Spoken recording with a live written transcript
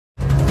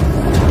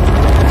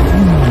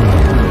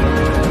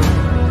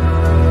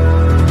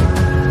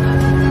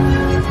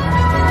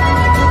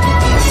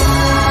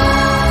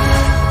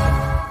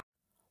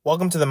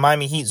Welcome to the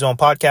Miami Heat Zone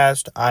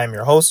podcast. I am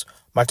your host,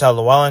 Martel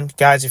Llewellyn.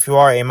 Guys, if you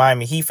are a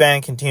Miami Heat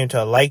fan, continue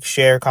to like,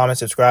 share, comment,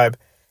 subscribe.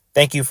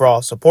 Thank you for all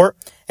the support.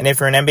 And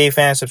if you're an NBA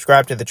fan,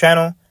 subscribe to the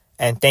channel.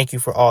 And thank you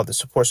for all the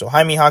support. So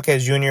Jaime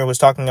Jaquez Jr. was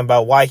talking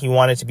about why he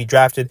wanted to be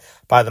drafted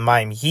by the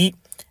Miami Heat.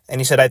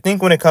 And he said, I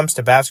think when it comes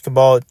to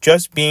basketball,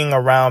 just being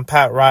around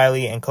Pat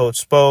Riley and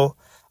Coach Spo,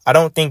 I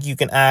don't think you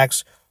can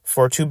ask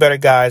for two better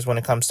guys when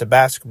it comes to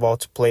basketball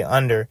to play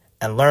under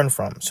and learn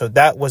from. So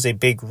that was a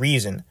big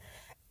reason.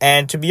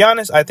 And to be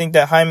honest, I think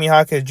that Jaime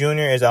Jaquez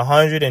Jr. is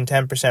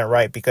 110%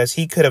 right, because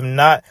he could have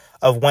not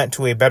have went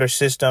to a better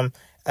system,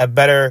 a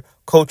better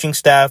coaching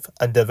staff,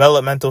 a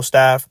developmental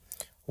staff.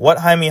 What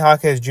Jaime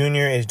Jaquez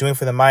Jr. is doing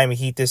for the Miami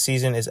Heat this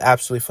season is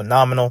absolutely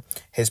phenomenal.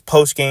 His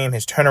post game,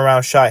 his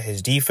turnaround shot,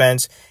 his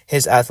defense,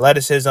 his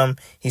athleticism.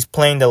 He's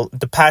playing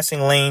the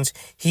passing lanes.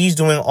 He's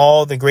doing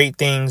all the great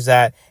things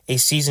that a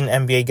seasoned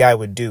NBA guy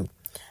would do.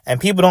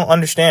 And people don't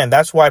understand.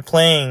 That's why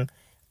playing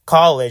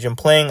college and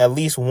playing at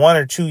least 1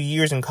 or 2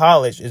 years in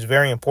college is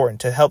very important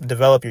to help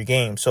develop your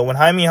game. So when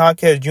Jaime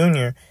Jaquez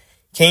Jr.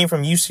 came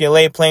from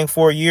UCLA playing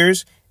 4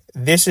 years,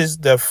 this is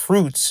the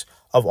fruits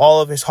of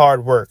all of his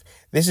hard work.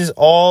 This is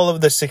all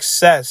of the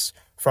success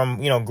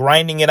from,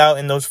 grinding it out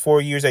in those 4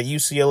 years at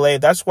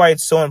UCLA. That's why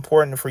it's so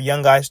important for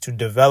young guys to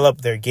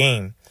develop their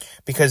game,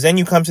 because then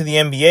you come to the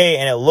NBA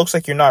and it looks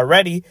like you're not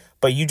ready,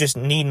 but you just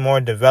need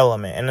more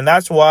development. And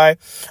that's why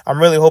I'm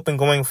really hoping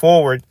going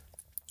forward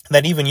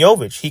that even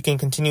Jovic, he can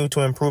continue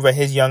to improve at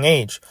his young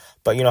age.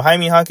 But,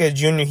 Jaime Jaquez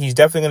Jr., he's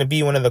definitely going to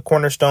be one of the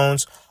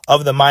cornerstones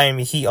of the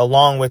Miami Heat,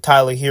 along with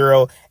Tyler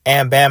Hero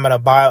and Bam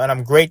Adebayo. And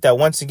I'm great that,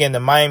 once again,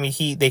 the Miami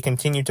Heat, they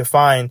continue to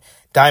find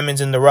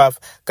diamonds in the rough,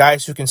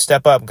 guys who can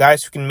step up,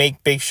 guys who can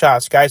make big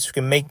shots, guys who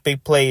can make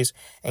big plays,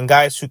 and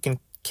guys who can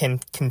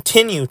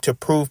continue to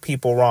prove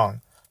people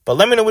wrong. But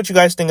let me know what you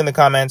guys think in the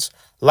comments.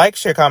 Like,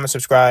 share, comment,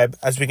 subscribe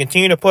as we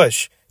continue to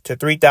push to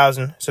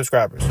 3,000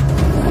 subscribers.